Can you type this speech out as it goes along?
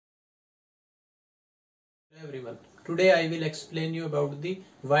Hello everyone. Today I will explain you about the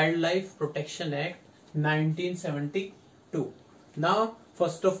Wildlife Protection Act 1972. Now,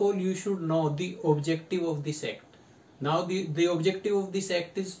 first of all, you should know the objective of this act. Now, the objective of this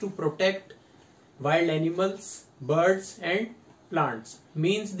act is to protect wild animals, birds and plants.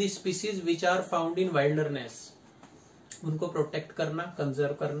 Means the species which are found in wilderness. उनको protect करना,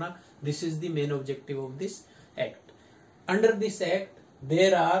 conserve करना. This is the main objective of this act. Under this act,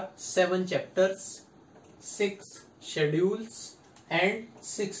 there are 7 chapters, 6 schedules and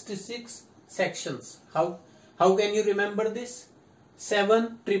 66 sections. How can you remember this?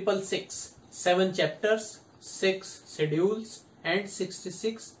 7 chapters, 6 schedules and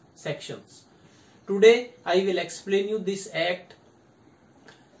 66 sections. Today I will explain you this act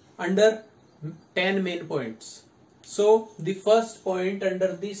under 10 main points. So the first point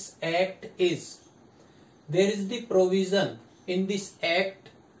under this act is there is the provision in this act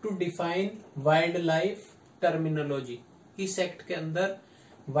to define wildlife terminology. इस act के अंदर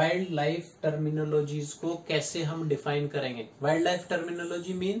wild life terminologies को कैसे हम define करेंगे. Wild life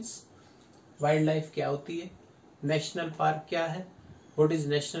terminology means wild life क्या होती है, नेशनल पार्क क्या है, what is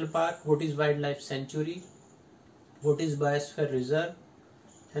national park, what is wild life sanctuary, what is biosphere reserve,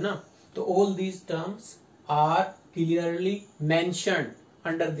 है ना. तो all these terms are clearly mentioned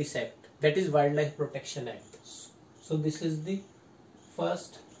under this act, that is wild life protection act. So this is the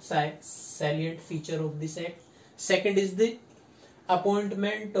first salient feature of this act. Second is the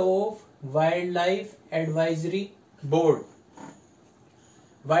appointment of wildlife advisory board.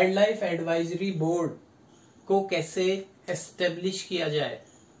 wildlife advisory board को कैसे establish किया जाए,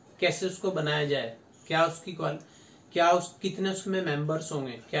 कैसे उसको बनाया जाए, कितने उसमें members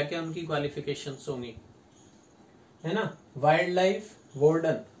होंगे, क्या क्या उनकी qualifications होंगी, है ना. wildlife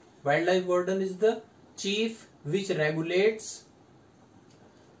warden is the chief which regulates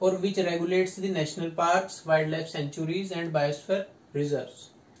the national parks, wildlife sanctuaries and biosphere reserves.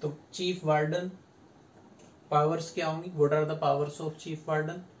 तो chief warden powers क्या होंगी, what are the powers of chief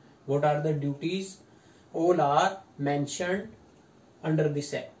warden, what are the duties, all are mentioned under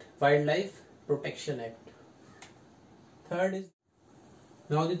this act, Wildlife Protection Act.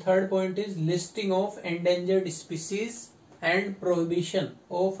 The third point is listing of endangered species and prohibition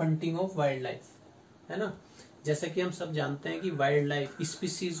of hunting of wildlife, है ना. जैसा कि हम सब जानते हैं कि wild life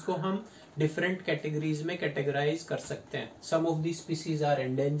species को हम डिफरेंट कैटेगरीज में कैटेगराइज कर सकते हैं. सम of the species are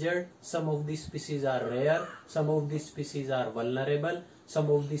endangered, some of the species are rare, some of the species are vulnerable,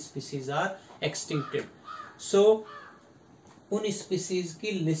 some of the species are extincted. सो उन स्पीसीज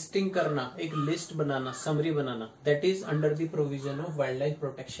की लिस्टिंग करना, एक list banana, summary banana, that is under the provision of wild life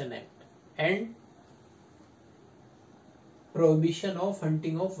protection act. And prohibition of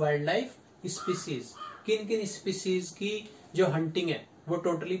hunting of wild life species, किन किन species की जो hunting है वो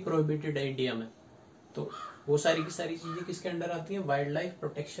टोटली प्रोहिबिटेड है इंडिया में. तो वो सारी की सारी चीजें किसके अंडर आती हैं, wild life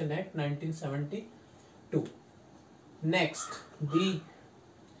protection act 1972. Next,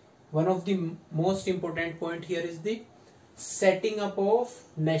 one of the most important point here is the setting up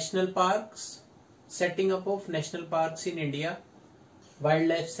of national parks in India, wild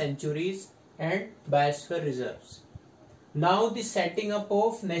life sanctuaries and biosphere reserves. Now the setting up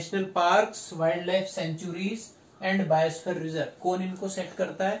of national parks, wildlife sanctuaries and biosphere reserve, कौन इनको set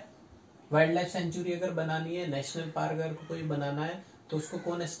करता है. Wild life sanctuary अगर बनानी है, national park अगर कोई बनाना है, तो उसको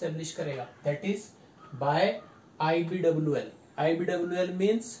कौन एस्टेब्लिश करेगा, that is by IBWL. IBWL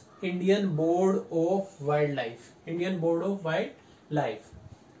means Indian board of wild life.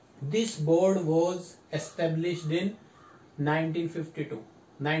 This board was established in 1952.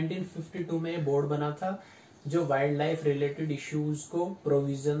 1952 में बोर्ड बना था जो वाइल्ड लाइफ रिलेटेड इश्यूज को,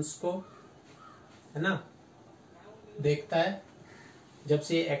 प्रोविजंस को, है ना, देखता है जब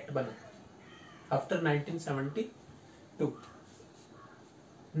से ये एक्ट बना after 1972.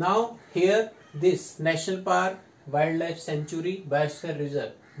 Now here this national park, wild life sanctuary, biosphere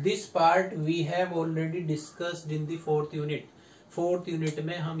reserve, this part we have already discussed in the 4th unit. 4th unit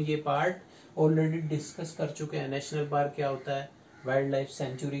में हम ये पार्ट ऑलरेडी डिस्कस कर चुके हैं. नेशनल पार्क क्या होता है, वाइल्ड लाइफ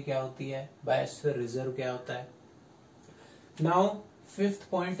सेंचुरी क्या होती है, बायोस्फीयर रिजर्व क्या होता है. Now 5th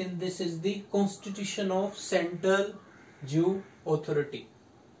point in this is the constitution of central zoo authority.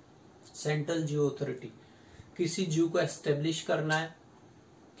 Central zoo authority, किसी जू को एस्टेब्लिश करना है,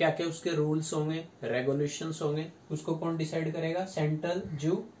 क्या क्या उसके रूल्स होंगे, रेगुलेशंस होंगे, उसको कौन डिसाइड करेगा, central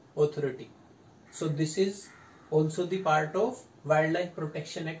zoo authority. So this is also the part of wild life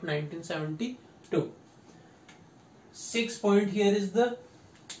protection act 1972. 6th point here is the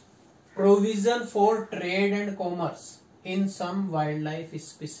provision for trade and commerce in some wildlife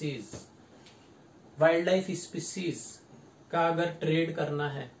species. Wild life species का अगर trade करना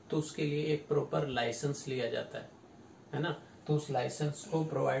है तो उसके लिए एक proper licence लिया जाता है ना। तो उस लाइसेंस को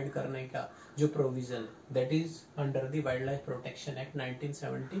प्रोवाइड करने का जो provision, that is under the wild life protection act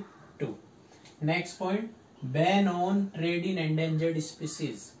 1972। Next point, ban on trade in endangered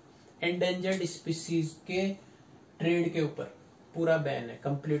species. Endangered species के ट्रेड के ऊपर पूरा बैन है,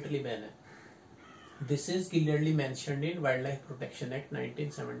 कंप्लीटली बैन है। This is clearly mentioned in wild life protection act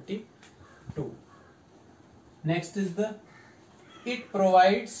 1972। Next is the, it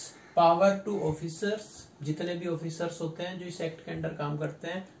provides power to officers. जितने भी officers होते हैं जो इस एक्ट के अंडर काम करते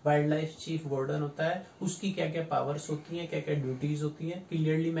हैं, वाइल्ड लाइफ चीफ वार्डन होता है, उसकी क्या क्या पावर्स होती हैं, क्या क्या ड्यूटीज होती हैं,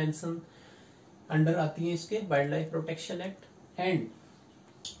 क्लियरली मेंशन अंडर आती हैं इसके wild life protection act. And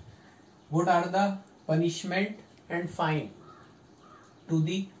what are the punishment and fine to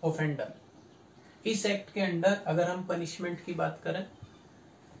the offender. इस एक्ट के अंडर अगर हम पनिशमेंट की बात करें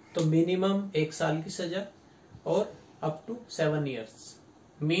तो मिनिमम 1 साल की सजा और up to 7 years,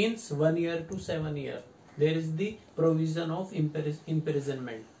 means 1 year to 7 years. There is the provision of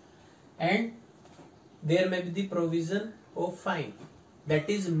imprisonment, and there may be the provision of fine, that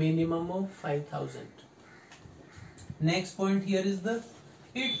is minimum of 5,000. Next point here is the,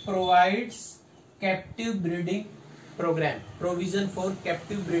 it provides captive breeding program, provision for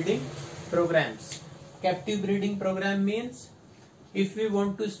captive breeding programs. Captive breeding program means if we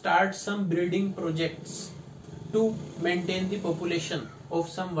want to start some breeding projects to maintain the population of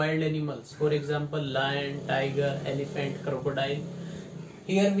some wild animals, for example lion, tiger, elephant, crocodile.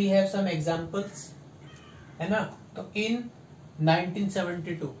 Here we have some examples, है ना। तो in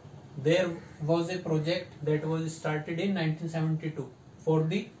 1972 there was a project that was started in 1972 for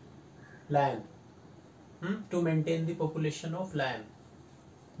the lion, to maintain the population of lion.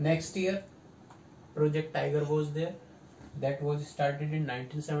 Next year project tiger was there, that was started in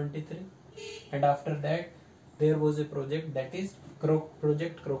 1973, and after that there was a project that is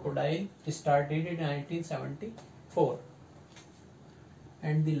project crocodile, started in 1974.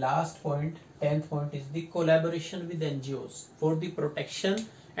 And the last point, 10th point, is the collaboration with NGOs for the protection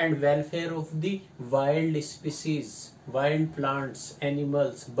and welfare of the wild species, wild plants,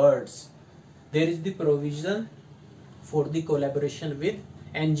 animals, birds. There is the provision for the collaboration with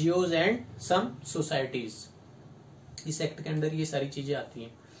NGOs and some societies. इस act के अंदर ये सारी चीजें आती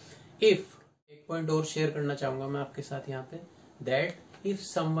हैं। If, एक point और शेयर करना चाहूंगा मैं आपके साथ यहाँ पे, that if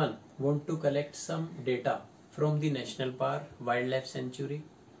someone want to collect some data from the national park, wild life sanctuary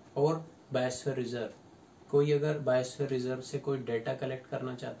और बायोस्फीयर रिजर्व, कोई अगर बायोस्फीयर रिजर्व से कोई डेटा कलेक्ट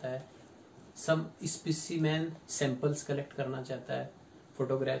करना चाहता है, सम स्पेसिमेन सैंपल्स कलेक्ट करना चाहता है,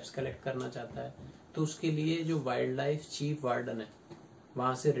 फोटोग्राफ्स कलेक्ट करना चाहता है, तो उसके लिए जो वाइल्ड लाइफ चीफ वार्डन है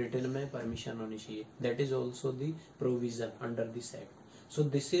वहां से रिटन में परमिशन होनी चाहिए। That is also the provision under this act. So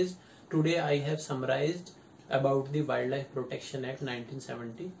this is, today I have summarised about the Wildlife Protection Act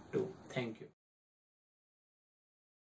 1972. Thank you.